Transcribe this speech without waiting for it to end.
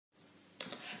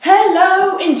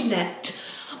Hello Internet,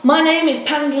 my name is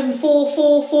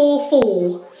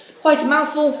Pangolin4444, quite a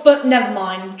mouthful but never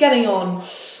mind, getting on.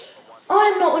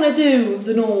 I'm not going to do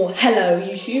the normal hello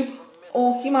YouTube,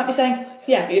 or you might be saying,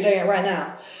 yeah but you're doing it right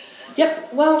now.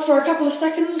 Yep, well for a couple of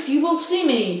seconds you will see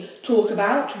me talk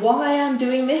about why I'm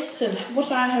doing this and what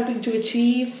I'm hoping to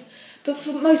achieve, but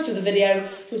for most of the video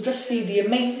you'll just see the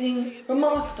amazing,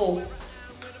 remarkable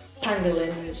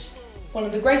pangolins, one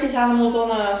of the greatest animals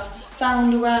on earth,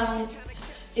 found around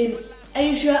in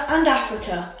Asia and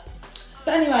Africa.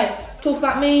 But anyway, talk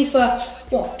about me for,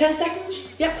 10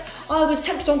 seconds? Yep, I was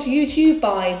tempted onto YouTube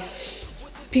by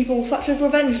people such as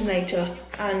Revengenator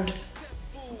and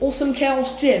Awesome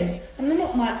Chaos Jim, and they're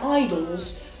not my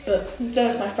idols, but they're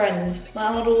just my friends.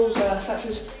 My idols are such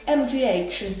as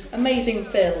MGH and Amazing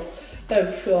Phil,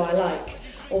 both who I like,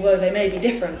 although they may be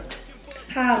different.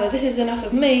 However, this is enough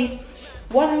of me.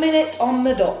 1 minute on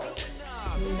the dot.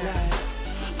 Now.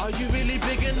 Are you really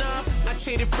big enough? I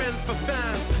traded friends for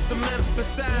fans, cement for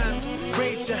sand.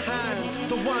 Raise your hand,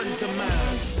 the wonder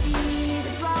man. See the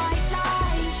bright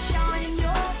light shine in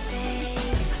your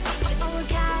face. Oh, we're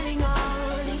counting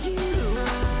on you to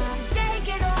take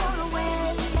it all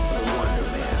away. The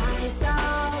wonder man. I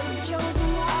saw the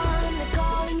chosen one, they're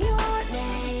calling your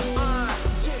name.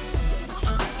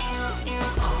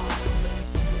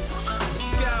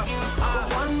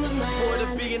 Bored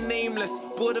of being nameless,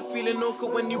 bored of feeling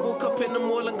awkward when you walk up in the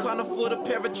mall and can't afford a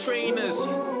pair of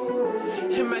trainers.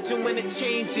 Imagine when it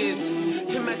changes,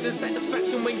 imagine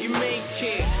satisfaction when you make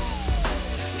it.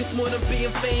 It's more than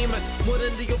being famous, more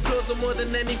than the applause or more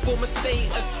than any form of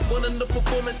status. One of the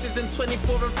performances in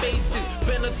 24 faces,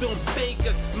 Benadorm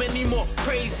bakers, many more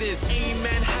praises.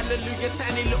 Amen, hallelujah,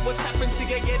 tiny, look what's happened to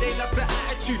you. Yeah, they love the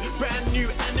attitude, brand new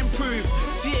and improved.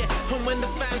 Yeah, and when the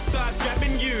fans start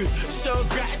grabbing you, show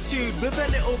gratitude with a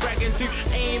little bragging too.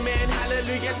 Amen,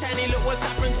 hallelujah, tiny, look what's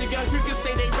happened to you. Who can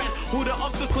say they ran all the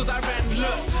obstacles I ran?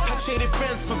 Look, I traded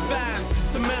friends for fans,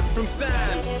 cement from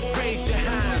sand. Raise your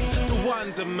hands, the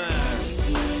wonder man.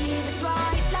 See the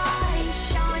bright light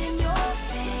shine in your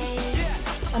face.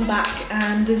 I'm back,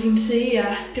 and as you can see,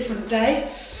 a different day.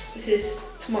 This is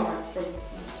tomorrow from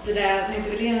the day I made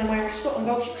the video, and I'm wearing a Scotland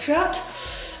goalkeeper shirt,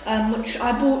 which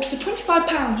I bought for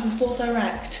 £25 from Sports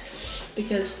Direct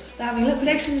because they're having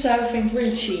liquidation, so everything's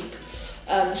really cheap.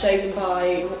 So you can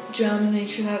buy Germany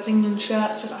shirts, England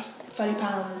shirts for that's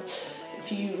 £30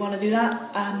 if you want to do that.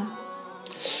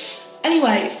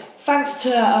 Anyway, thanks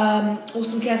to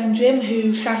Awesome Chaos and Jim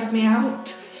who shouted me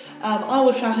out. I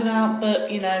was shouted out, but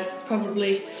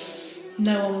probably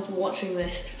no one was watching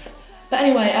this. But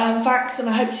anyway, thanks, and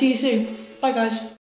I hope to see you soon. Bye guys.